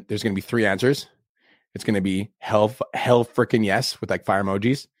 And then there's going to be 3 answers. It's going to be hell freaking yes with like fire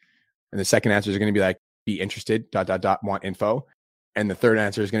emojis. And the second answer is going to be like, be interested, ... want info. And the third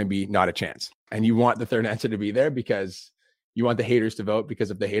answer is going to be not a chance. And you want the third answer to be there because you want the haters to vote,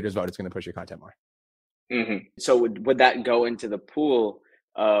 because if the haters vote, it's going to push your content more. Mm-hmm. So would that go into the pool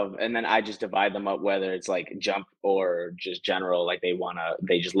of, and then I just divide them up, whether it's like jump or just general, like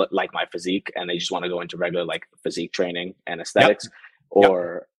they just look like my physique and they just want to go into regular like physique training and aesthetics,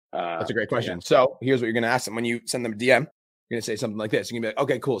 or that's a great question. Yeah. So here's what you're going to ask them when you send them a DM. You're going to say something like this. You're going to be like,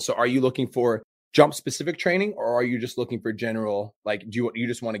 okay, cool. So are you looking for jump specific training, or are you just looking for general, like, do you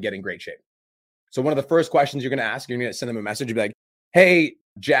just want to get in great shape? So one of the first questions you're going to ask, you're going to send them a message. You'll be like, hey,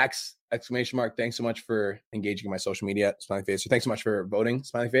 Jax, ! Thanks so much for engaging in my social media, smiley face. So thanks so much for voting,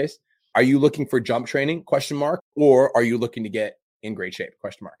 smiley face. Are you looking for jump training, ? Or are you looking to get in great shape, ?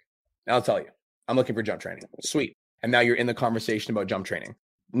 Now I'll tell you, I'm looking for jump training. Sweet. And now you're in the conversation about jump training.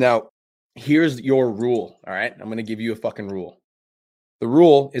 Now, here's your rule. All right. I'm going to give you a fucking rule. The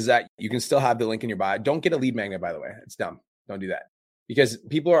rule is that you can still have the link in your bio. Don't get a lead magnet, by the way. It's dumb. Don't do that, because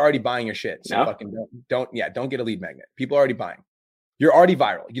people are already buying your shit. So fucking don't get a lead magnet. People are already buying. You're already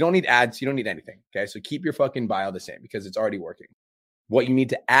viral. You don't need ads. You don't need anything. Okay. So keep your fucking bio the same because it's already working. What you need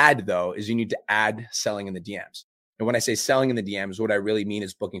to add though, is you need to add selling in the DMs. And when I say selling in the DMs, what I really mean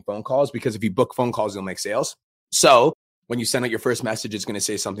is booking phone calls, because if you book phone calls, you'll make sales. So when you send out your first message, it's going to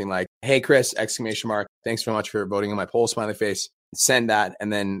say something like, hey, Chris, ! Thanks so much for voting on my poll, smiley face. Send that.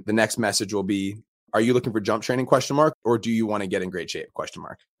 And then the next message will be, are you looking for jump training ? Or do you want to get in great shape ?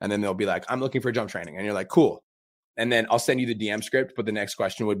 And then they'll be like, I'm looking for jump training. And you're like, cool. And then I'll send you the DM script. But the next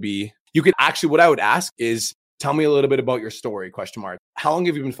question would be, you could actually, what I would ask is, tell me a little bit about your story ? How long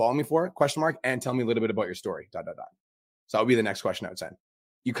have you been following me for ? And tell me a little bit about your story ... So that would be the next question I would send.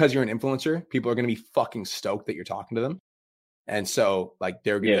 Because you're an influencer, people are going to be fucking stoked that you're talking to them. And so like,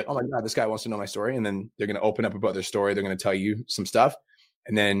 they're going to be like, oh my God, this guy wants to know my story. And then they're going to open up about their story. They're going to tell you some stuff,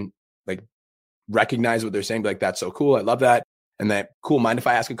 and then like recognize what they're saying. Be like, that's so cool. I love that. And then cool. Mind if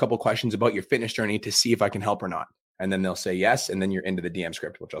I ask a couple questions about your fitness journey to see if I can help or not? And then they'll say yes. And then you're into the DM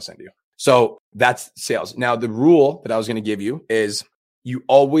script, which I'll send you. So that's sales. Now, the rule that I was going to give you is you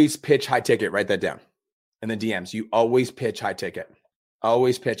always pitch high ticket. Write that down. In the DMs, you always pitch high ticket.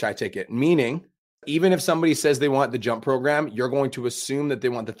 Always pitch high ticket. Meaning, even if somebody says they want the jump program, you're going to assume that they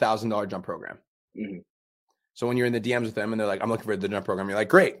want the $1,000 jump program. Mm-hmm. So when you're in the DMs with them and they're like, I'm looking for the jump program, you're like,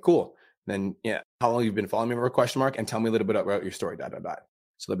 great, cool. Then, how long have you been following me ? And tell me a little bit about your story, ...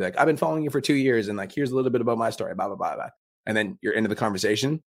 So they'll be like, I've been following you for 2 years. And like, here's a little bit about my story, blah, blah, blah, blah. And then you're into the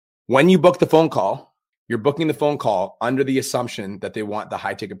conversation. When you book the phone call, you're booking the phone call under the assumption that they want the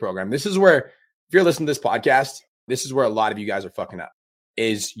high ticket program. This is where, if you're listening to this podcast, this is where a lot of you guys are fucking up.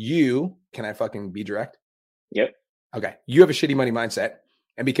 Can I fucking be direct? Yep. Okay. You have a shitty money mindset.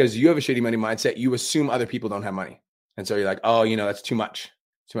 And because you have a shitty money mindset, you assume other people don't have money. And so you're like, oh, that's too much.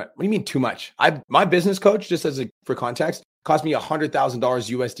 What do you mean too much? My business coach, just for context, cost me $100,000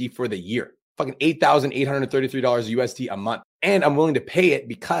 USD for the year. Fucking $8,833 USD a month. And I'm willing to pay it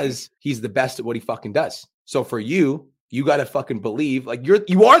because he's the best at what he fucking does. So for you, you got to fucking believe like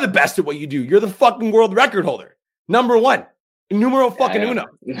you are the best at what you do. You're the fucking world record holder. Number one. Numero fucking uno.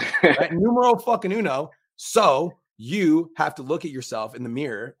 Right? Numero fucking uno. So you have to look at yourself in the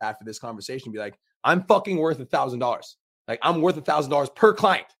mirror after this conversation and be like, I'm fucking worth $1,000. Like I'm worth $1,000 per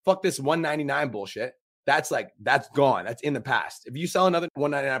client. Fuck this $199 bullshit. That's gone. That's in the past. If you sell another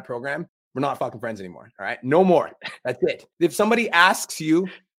 $199 program, we're not fucking friends anymore. All right. No more. That's it. If somebody asks you,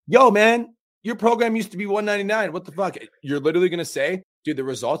 yo, man, your program used to be $199. What the fuck? You're literally going to say, dude, the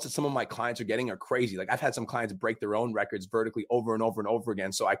results that some of my clients are getting are crazy. Like I've had some clients break their own records vertically over and over and over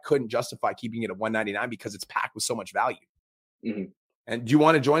again. So I couldn't justify keeping it at $199 because it's packed with so much value. Mm-hmm. And do you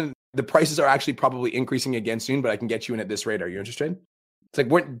want to join? The prices are actually probably increasing again soon, but I can get you in at this rate. Are you interested? It's like,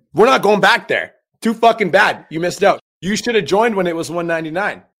 we're not going back there. Too fucking bad. You missed out. You should have joined when it was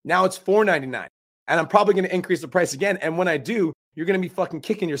 $199. Now it's $499. And I'm probably going to increase the price again. And when I do, you're going to be fucking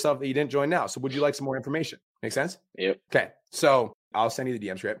kicking yourself that you didn't join now. So would you like some more information? Make sense? Yep. Okay. So I'll send you the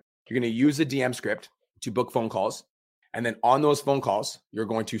DM script. You're going to use the DM script to book phone calls. And then on those phone calls, you're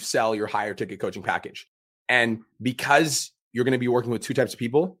going to sell your higher ticket coaching package. And because you're going to be working with two types of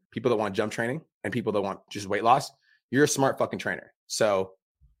people that want jump training and people that want just weight loss, you're a smart fucking trainer. So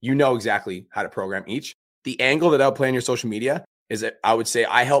you know exactly how to program each. The angle that I'll play on your social media is that I would say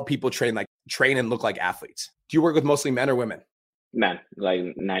I help people train and look like athletes. Do you work with mostly men or women? Men, like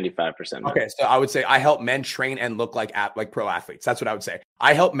 95% men. Okay, so I would say I help men train and look like pro athletes. That's what I would say.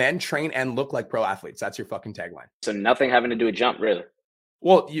 I help men train and look like pro athletes. That's your fucking tagline. So nothing having to do with jump, really?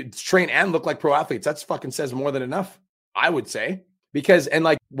 Well, you train and look like pro athletes. That's fucking says more than enough, I would say. Because, and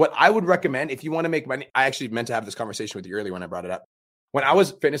like what I would recommend if you want to make money, I actually meant to have this conversation with you earlier when I brought it up. When I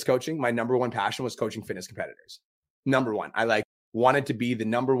was fitness coaching, my number one passion was coaching fitness competitors. Number one, I wanted to be the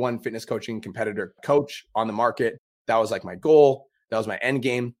number one fitness coaching competitor coach on the market. That was like my goal. That was my end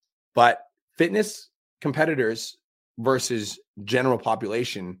game. But fitness competitors versus general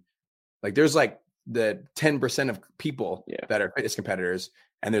population, like there's like the 10% of people that are fitness competitors,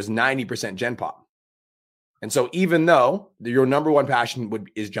 and there's 90% Gen Pop. And so even though your number one passion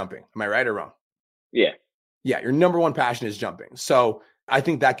is jumping, am I right or wrong? Yeah. Yeah, your number one passion is jumping. So I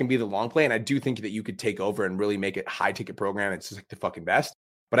think that can be the long play. And I do think that you could take over and really make it high ticket program. It's just like the fucking best.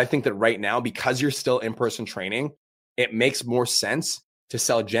 But I think that right now, because you're still in-person training, it makes more sense to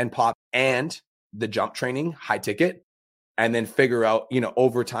sell Gen Pop and the jump training high ticket, and then figure out,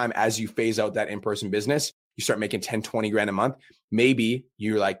 over time, as you phase out that in-person business, you start making 10, 20 grand a month. Maybe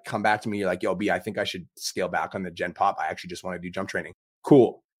you're like, come back to me. You're like, yo, B, I think I should scale back on the Gen Pop. I actually just want to do jump training.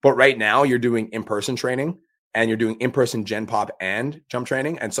 Cool. But right now you're doing in-person training and you're doing in-person Gen Pop and jump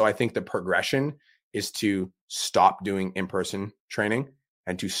training. And so I think the progression is to stop doing in-person training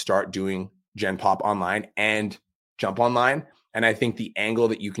and to start doing Gen Pop online and jump online. And I think the angle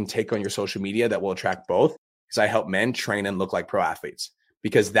that you can take on your social media that will attract both is I help men train and look like pro athletes,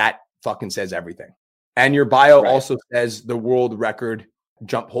 because that fucking says everything. And your bio also says the world record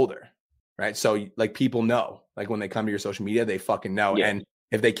jump holder, right? So like people know, like when they come to your social media, they fucking know. Yeah. And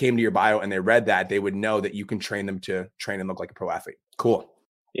if they came to your bio and they read that, they would know that you can train them to train and look like a pro athlete. Cool.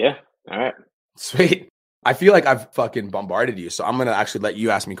 Yeah. All right. Sweet. I feel like I've fucking bombarded you. So I'm going to actually let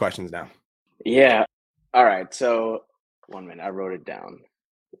you ask me questions now. Yeah. All right. So 1 minute, I wrote it down.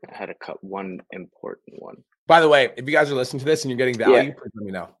 I had one important one. By the way, if you guys are listening to this and you're getting value, please let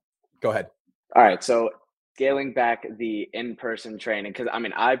me know. Go ahead. All right. So scaling back the in-person training, because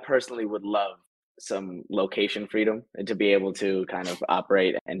I personally would love some location freedom and to be able to kind of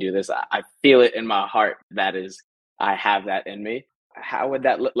operate and do this. I feel it in my heart. I have that in me. How would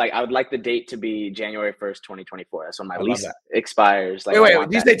that look like? I would like the date to be January 1st, 2024. That's when my lease expires. Like, wait,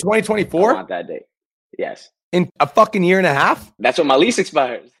 did you say 2024? I want that date. Yes. In a fucking year and a half? That's when my lease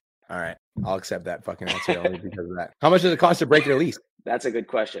expires. All right. I'll accept that fucking answer only because of that. How much does it cost to break your lease? That's a good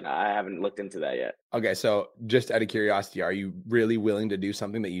question. I haven't looked into that yet. Okay, so just out of curiosity, are you really willing to do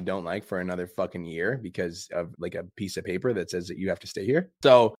something that you don't like for another fucking year because of like a piece of paper that says that you have to stay here?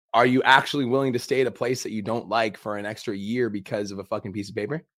 So are you actually willing to stay at a place that you don't like for an extra year because of a fucking piece of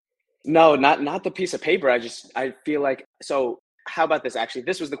paper? No, not the piece of paper. I feel like, so how about this? Actually,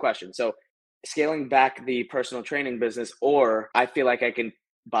 this was the question. So scaling back the personal training business, or I feel like I can,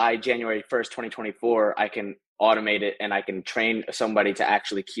 by January 1st, 2024, I can automate it and I can train somebody to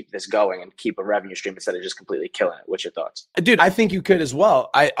actually keep this going and keep a revenue stream instead of just completely killing it. What's your thoughts? Dude, I think you could as well.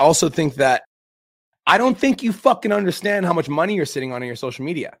 I also think that I don't think you fucking understand how much money you're sitting on in your social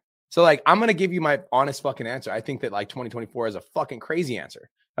media. So like, I'm going to give you my honest fucking answer. I think that like 2024 is a fucking crazy answer.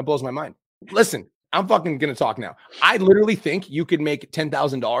 That blows my mind. Listen, I'm fucking going to talk now. I literally think you could make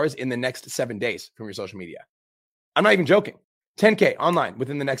 $10,000 in the next 7 days from your social media. I'm not even joking. 10K online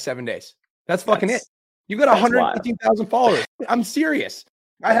within the next 7 days. That's fucking it. You got 115,000 followers. I'm serious.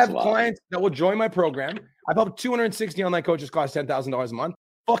 I have clients that will join my program. I've helped 260 online coaches cost $10,000 a month.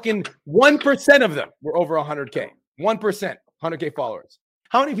 Fucking 1% of them were over 100K. 1%, 100K followers.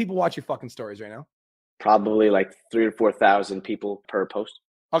 How many people watch your fucking stories right now? Probably like 3,000 to 4,000 people per post.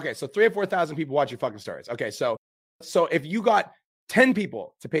 Okay, so 3,000 or 4,000 people watch your fucking stories. Okay, so if you got 10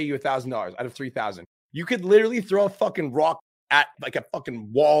 people to pay you $1,000 out of 3,000, you could literally throw a fucking rock at like a fucking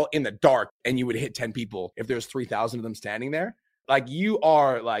wall in the dark and you would hit 10 people if there's 3,000 of them standing there. Like you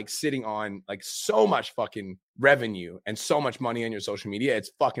are like sitting on like so much fucking revenue and so much money on your social media.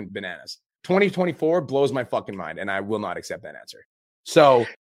 It's fucking bananas. 2024 blows my fucking mind and I will not accept that answer. So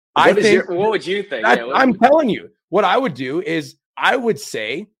what would you think? I'm telling you, what I would do is I would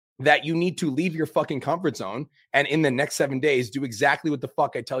say that you need to leave your fucking comfort zone and in the next 7 days, do exactly what the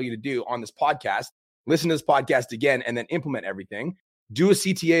fuck I tell you to do on this podcast. Listen to this podcast again and then implement everything. Do a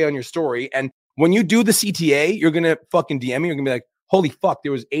CTA on your story. And when you do the CTA, you're going to fucking DM me. You're going to be like, holy fuck,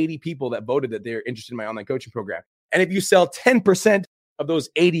 there was 80 people that voted that they're interested in my online coaching program. And if you sell 10% of those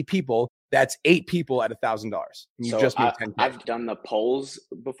 80 people, that's 8 people at $1,000. You just made 10K. I've done the polls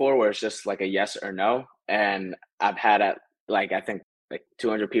before where it's just like a yes or no. And I've had I think like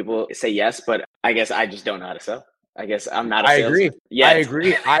 200 people say yes, but I guess I just don't know how to sell. I guess I'm not a I salesman agree.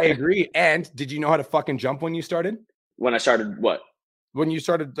 yet. I agree. And did you know how to fucking jump when you started? When I started what? When you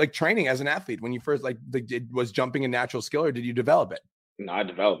started like training as an athlete, when you first was jumping a natural skill, or did you develop it? No, I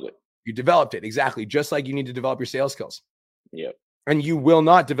developed it. You developed it. Exactly. Just like you need to develop your sales skills. Yep. And you will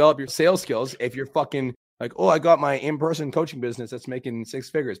not develop your sales skills if you're fucking like, oh, I got my in-person coaching business that's making 6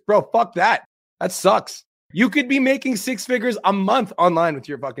 figures. Bro, fuck that. That sucks. You could be making 6 figures a month online with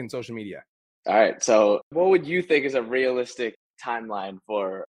your fucking social media. All right. So what would you think is a realistic timeline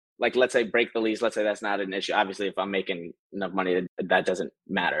for, like, let's say break the lease? Let's say that's not an issue. Obviously, if I'm making enough money, that doesn't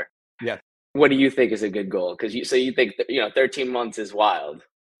matter. Yeah. What do you think is a good goal? Because you think 13 months is wild.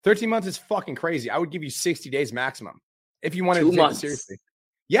 13 months is fucking crazy. I would give you 60 days maximum if you wanted 2 to take months. it seriously.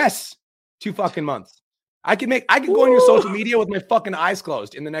 Yes, 2 fucking months. I could go on your social media with my fucking eyes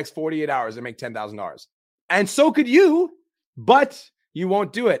closed in the next 48 hours and make $10,000. And so could you, but you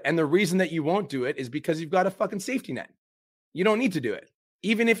won't do it. And the reason that you won't do it is because you've got a fucking safety net. You don't need to do it.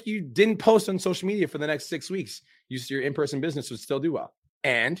 Even if you didn't post on social media for the next 6 weeks, your in-person business would still do well.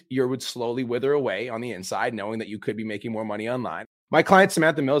 And you would slowly wither away on the inside, knowing that you could be making more money online. My client,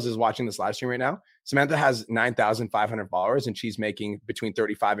 Samantha Mills, is watching this live stream right now. Samantha has 9,500 followers, and she's making between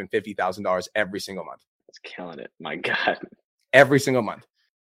 $35,000 and $50,000 every single month. That's killing it. My God. Every single month.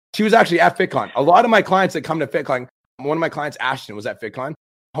 She was actually at FitCon. A lot of my clients that come to FitCon, one of my clients, Ashton, was at FitCon.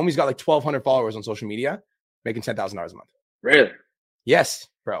 Homie's got like 1,200 followers on social media, making $10,000 a month. Really? Yes,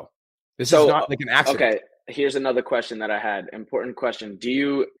 bro. This is not like an accident. Okay. Here's another question that I had. Important question.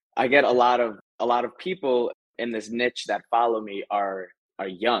 I get a lot of people in this niche that follow me are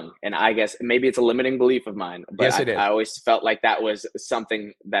young. And I guess maybe it's a limiting belief of mine, but yes, it is. I always felt like that was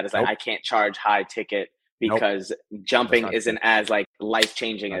something that is like, I can't charge high ticket because jumping isn't as like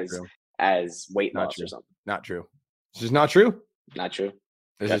life-changing as weight loss or something. Not true. This is not true. Not true.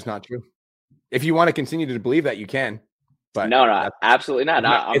 This is not true. If you want to continue to believe that, you can. But no, absolutely not.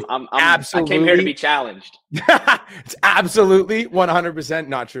 I came here to be challenged. It's absolutely 100%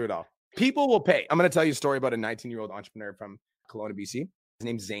 not true at all. People will pay. I'm going to tell you a story about a 19-year-old entrepreneur from Kelowna, BC. His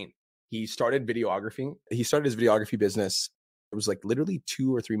name's Zane. He started videography. He started his videography business. It was like literally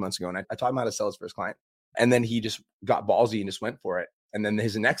 2 or 3 months ago. And I taught him how to sell his first client. And then he just got ballsy and just went for it. And then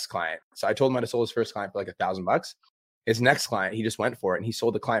his next client. So I told him how to sell his first client for like $1,000. His next client, he just went for it. And he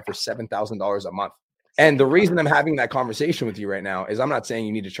sold the client for $7,000 a month. And the reason I'm having that conversation with you right now is I'm not saying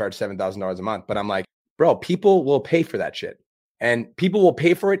you need to charge $7,000 a month, but I'm like, bro, people will pay for that shit. And people will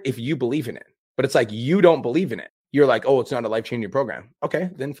pay for it if you believe in it. But it's like, you don't believe in it. You're like, oh, it's not a life-changing program. Okay,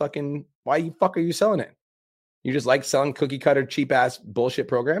 then fucking, why the fuck are you selling it? You just like selling cookie cutter, cheap ass bullshit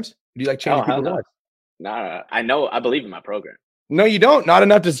programs? Do you like changing people's lives? No, I know. I believe in my program. No, you don't. Not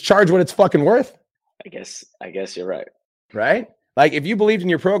enough to charge what it's fucking worth. I guess you're right. Right? Like, if you believed in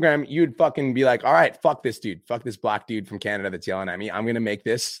your program, you'd fucking be like, all right, fuck this dude. Fuck this black dude from Canada that's yelling at me. I'm going to make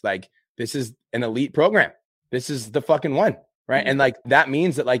this, like, this is an elite program. This is the fucking one, right? Mm-hmm. And, like, that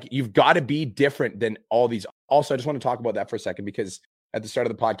means that, like, you've got to be different than all these. Also, I just want to talk about that for a second, because at the start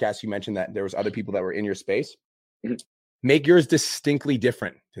of the podcast, you mentioned that there was other people that were in your space. Mm-hmm. Make yours distinctly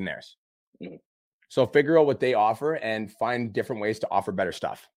different than theirs. Mm-hmm. So figure out what they offer and find different ways to offer better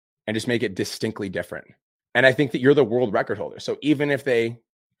stuff and just make it distinctly different. And I think that you're the world record holder. So even if they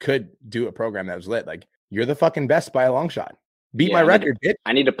could do a program that was lit, like, you're the fucking best by a long shot. Beat my record, bitch.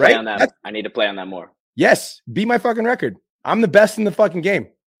 I need to play on that. I need to play on that more. Yes. Beat my fucking record. I'm the best in the fucking game.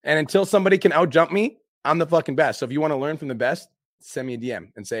 And until somebody can out jump me, I'm the fucking best. So if you want to learn from the best, send me a DM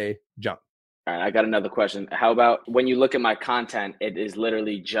and say, jump. All right. I got another question. How about when you look at my content, it is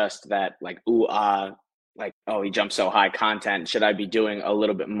literally just that, like, like, oh, he jumped so high content. Should I be doing a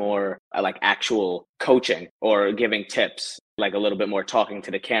little bit more like actual coaching or giving tips, like a little bit more talking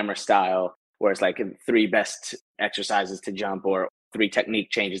to the camera style, where it's like 3 best exercises to jump or 3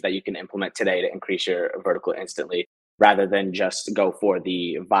 technique changes that you can implement today to increase your vertical instantly, rather than just go for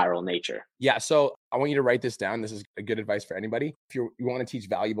the viral nature? Yeah. So I want you to write this down. This is a good advice for anybody. If you want to teach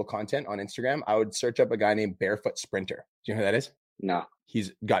valuable content on Instagram, I would search up a guy named Barefoot Sprinter. Do you know who that is? No.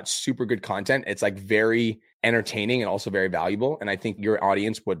 He's got super good content. It's like very entertaining and also very valuable. And I think your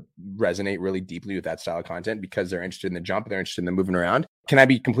audience would resonate really deeply with that style of content because they're interested in the jump. They're interested in the moving around. Can I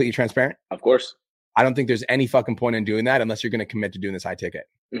be completely transparent? Of course. I don't think there's any fucking point in doing that unless you're going to commit to doing this high ticket.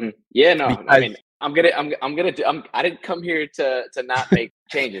 Mm-hmm. Yeah, no. Because, I mean, I didn't come here to not make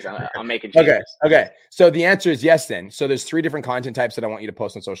changes. I'm making changes. Okay. So the answer is yes then. So there's 3 different content types that I want you to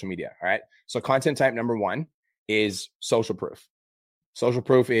post on social media. All right. So content type number 1 is social proof. Social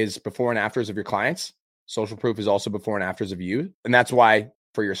proof is before and afters of your clients. Social proof is also before and afters of you. And that's why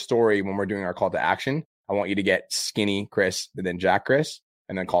for your story, when we're doing our call to action, I want you to get skinny Chris and then Jack Chris.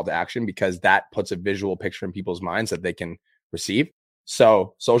 and then call to action, because that puts a visual picture in people's minds that they can receive.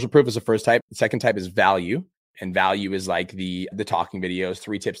 So social proof is the first type. The second type is value. And value is like the talking videos,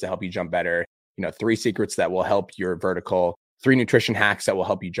 3 tips to help you jump better, 3 secrets that will help your vertical, 3 nutrition hacks that will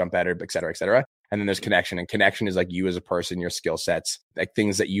help you jump better, et cetera, et cetera. And then there's connection, and connection is like you as a person, your skill sets, like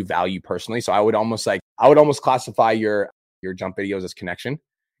things that you value personally. So I would almost classify your jump videos as connection,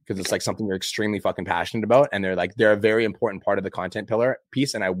 because it's like something you're extremely fucking passionate about. And they're a very important part of the content pillar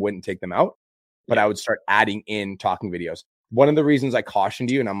piece. And I wouldn't take them out, but I would start adding in talking videos. One of the reasons I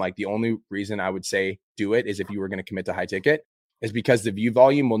cautioned you, and I'm like, the only reason I would say do it is if you were going to commit to high ticket, is because the view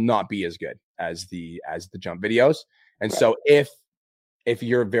volume will not be as good as the jump videos. And so if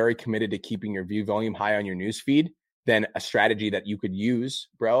you're very committed to keeping your view volume high on your newsfeed, then a strategy that you could use,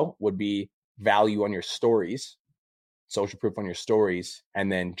 bro, would be value on your stories, social proof on your stories,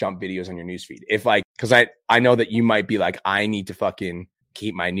 and then jump videos on your newsfeed. Because I know that you might be like, I need to fucking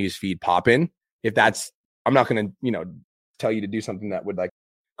keep my newsfeed popping. I'm not going to, tell you to do something that would like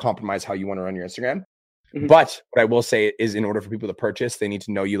compromise how you want to run your Instagram. Mm-hmm. But what I will say is, in order for people to purchase, they need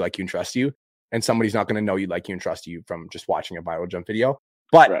to know you, like you, and trust you. And somebody's not going to know you, like you, and trust you from just watching a viral jump video.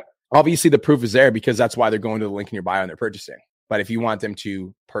 But obviously the proof is there, because that's why they're going to the link in your bio and they're purchasing. But if you want them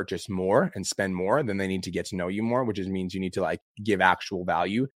to purchase more and spend more, then they need to get to know you more, which means you need to like give actual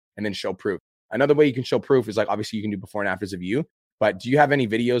value and then show proof. Another way you can show proof is like, obviously you can do before and afters of you, but do you have any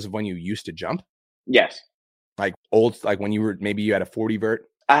videos of when you used to jump? Yes. Like old, like when maybe you had a 40 vert?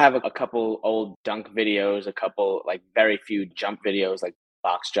 I have a couple old dunk videos, a couple like very few jump videos, like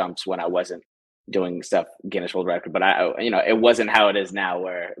box jumps when I wasn't doing stuff Guinness World Record. But it wasn't how it is now,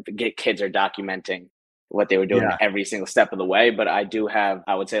 where kids are documenting what they were doing every single step of the way. But I do have,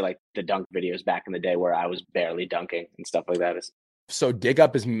 I would say, like the dunk videos back in the day where I was barely dunking and stuff like that. So dig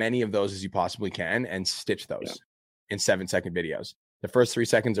up as many of those as you possibly can and stitch those in 7-second videos. The first 3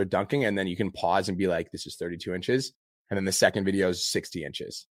 seconds are dunking, and then you can pause and be like, this is 32 inches. And then the second video is 60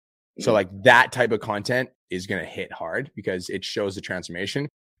 inches. So like that type of content is going to hit hard, because it shows the transformation,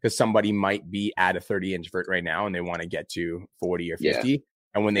 because somebody might be at a 30-inch vert right now and they want to get to 40 or 50.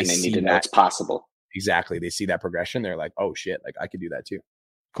 And when they see need to that, know it's possible. Exactly. They see that progression. They're like, oh shit, like I could do that too.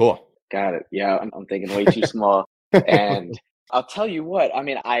 Cool. Got it. Yeah. I'm thinking way too small. And I'll tell you what, I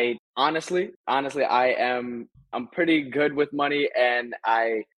mean, I honestly, I'm pretty good with money, and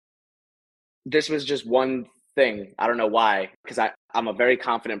this was just one thing. I don't know why, because I'm a very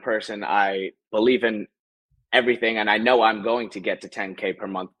confident person. I believe in everything, and I know I'm going to get to 10K per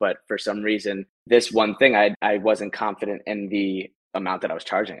month, but for some reason, this one thing, I wasn't confident in the amount that I was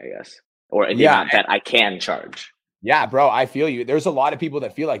charging, I guess, or the amount that I can charge. Yeah, bro, I feel you. There's a lot of people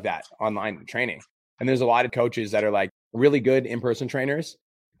that feel like that online training. And there's a lot of coaches that are like really good in-person trainers.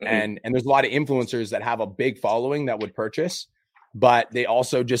 And there's a lot of influencers that have a big following that would purchase, but they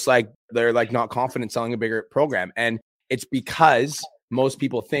also just they're like not confident selling a bigger program. And it's because most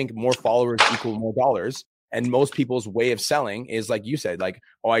people think more followers equal more dollars. And most people's way of selling is, like you said, like,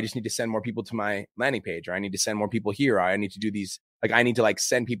 oh, I just need to send more people to my landing page, or I need to send more people here. Or I need to do these, like, I need to like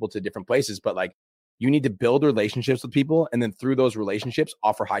send people to different places. But like, you need to build relationships with people, and then through those relationships,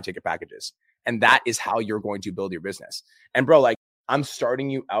 offer high ticket packages. And that is how you're going to build your business. And bro, like, I'm starting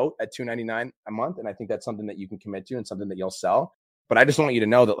you out at $299 a month. And I think that's something that you can commit to and something that you'll sell. But I just want you to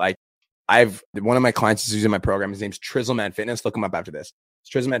know that, like, one of my clients is using my program. His name's Trizzleman Fitness. Look him up after this. It's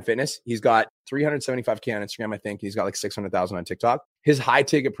Trizzleman Fitness. He's got 375K on Instagram, I think. He's got like 600,000 on TikTok. His high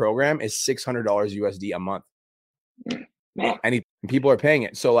ticket program is $600 USD a month. And people are paying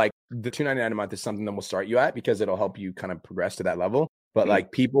it. So like the $299 a month is something that we'll start you at, because it'll help you kind of progress to that level. But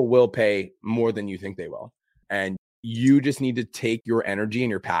like, people will pay more than you think they will. And you just need to take your energy and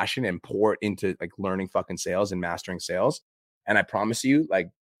your passion and pour it into like learning fucking sales and mastering sales. And I promise you, like,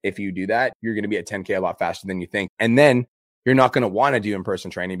 if you do that, you're going to be at 10K a lot faster than you think. And then you're not going to want to do in-person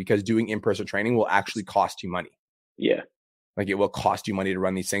training, because doing in-person training will actually cost you money. Yeah. Like, it will cost you money to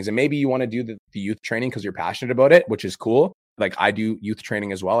run these things. And maybe you want to do the youth training because you're passionate about it, which is cool. Like, I do youth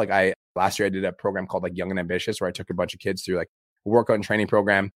training as well. Like, last year I did a program called like Young and Ambitious, where I took a bunch of kids through like a workout training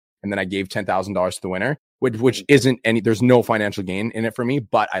program. And then I gave $10,000 to the winner, which isn't there's no financial gain in it for me,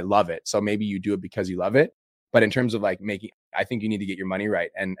 but I love it. So maybe you do it because you love it. But in terms of like I think you need to get your money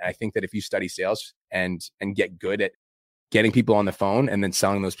right. And I think that if you study sales and get good at getting people on the phone and then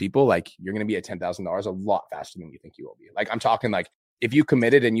selling those people, like, you're going to be at $10,000 a lot faster than you think you will be. Like, I'm talking like, if you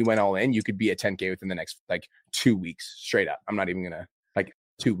committed and you went all in, you could be at 10K within the next like 2 weeks straight up. I'm not even going to, like,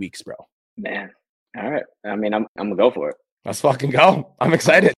 2 weeks, bro. Man. All right. I mean, I'm going to go for it. Let's fucking go. I'm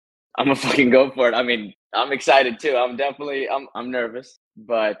excited. I'm going to fucking go for it. I mean, I'm excited too. I'm nervous,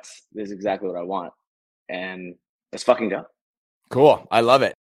 but this is exactly what I want. And let's fucking go. Cool. I love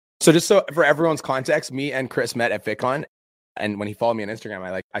it. So just so for everyone's context, me and Chris met at FitCon. And when he followed me on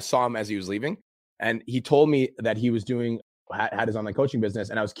Instagram, I saw him as he was leaving, and he told me that he was had his online coaching business,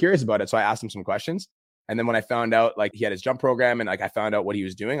 and I was curious about it. So I asked him some questions. And then when I found out like he had his jump program and like I found out what he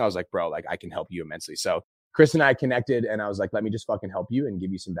was doing, I was like, bro, like I can help you immensely. So Chris and I connected, and I was like, let me just fucking help you and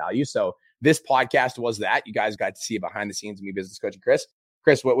give you some value. So this podcast was that. You guys got to see behind the scenes of me business coaching Chris.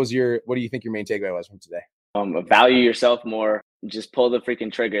 Chris, what do you think your main takeaway was from today? Value yourself more. Just pull the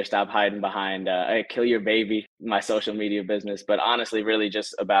freaking trigger. Stop hiding behind kill your baby, my social media business. But honestly, really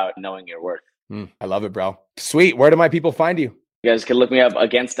just about knowing your worth. I love it, bro. Sweet. Where do my people find you? You guys can look me up,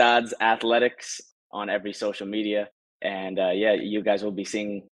 Against Odds Athletics, on every social media. And you guys will be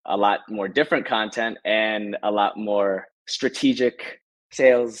seeing a lot more different content and a lot more strategic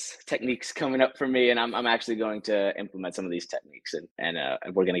sales techniques coming up for me. And I'm actually going to implement some of these techniques, and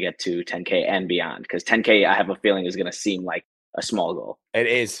we're going to get to 10K and beyond, because 10K, I have a feeling, is going to seem like a small goal. It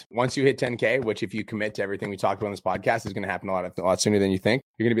is. Once you hit 10K, which if you commit to everything we talked about on this podcast is going to happen a lot sooner than you think.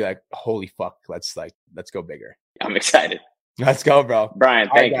 You're going to be like, holy fuck, let's go bigger. I'm excited. Let's go, bro. Brian,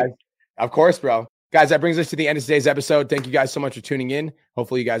 thank you. Of course, bro. Guys, that brings us to the end of today's episode. Thank you guys so much for tuning in.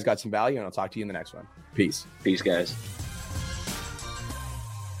 Hopefully you guys got some value, and I'll talk to you in the next one. Peace. Peace, guys.